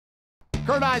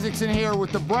Curt Isakson here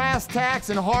with the brass tacks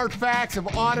and hard facts of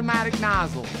automatic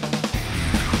nozzles.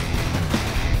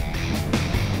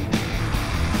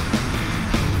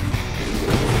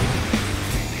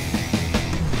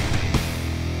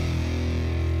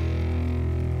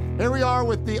 Here we are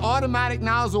with the automatic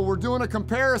nozzle. We're doing a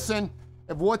comparison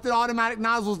of what the automatic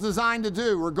nozzle is designed to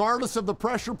do. Regardless of the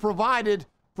pressure provided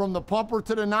from the pumper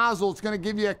to the nozzle, it's going to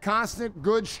give you a constant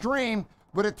good stream,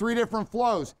 but at 3 different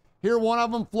flows. Here, one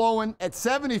of them flowing at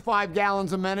 75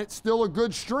 gallons a minute, still a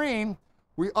good stream.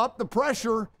 We up the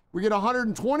pressure, we get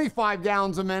 125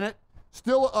 gallons a minute,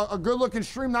 still a good looking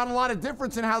stream, not a lot of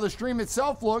difference in how the stream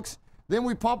itself looks. Then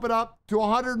we pump it up to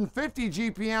 150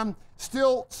 GPM,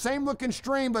 still same looking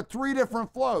stream, but 3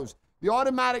 different flows. The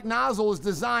automatic nozzle is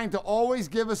designed to always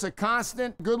give us a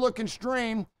constant, good looking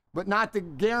stream, but not the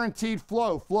guaranteed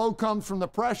flow. Flow comes from the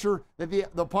pressure that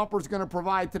the pumper is going to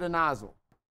provide to the nozzle.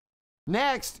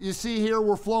 Next, you see here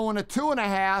we're flowing a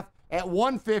 2.5 at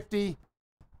 150,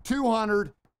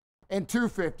 200, and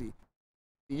 250.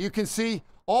 You can see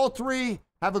all 3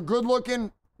 have a good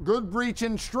looking, good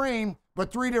breaching stream,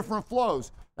 but 3 different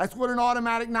flows. That's what an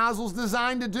automatic nozzle is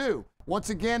designed to do.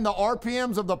 Once again, the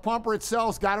RPMs of the pumper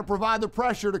itself's got to provide the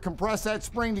pressure to compress that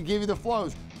spring to give you the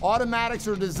flows. Automatics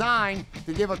are designed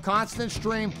to give a constant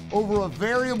stream over a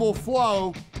variable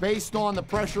flow based on the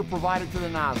pressure provided to the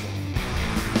nozzle.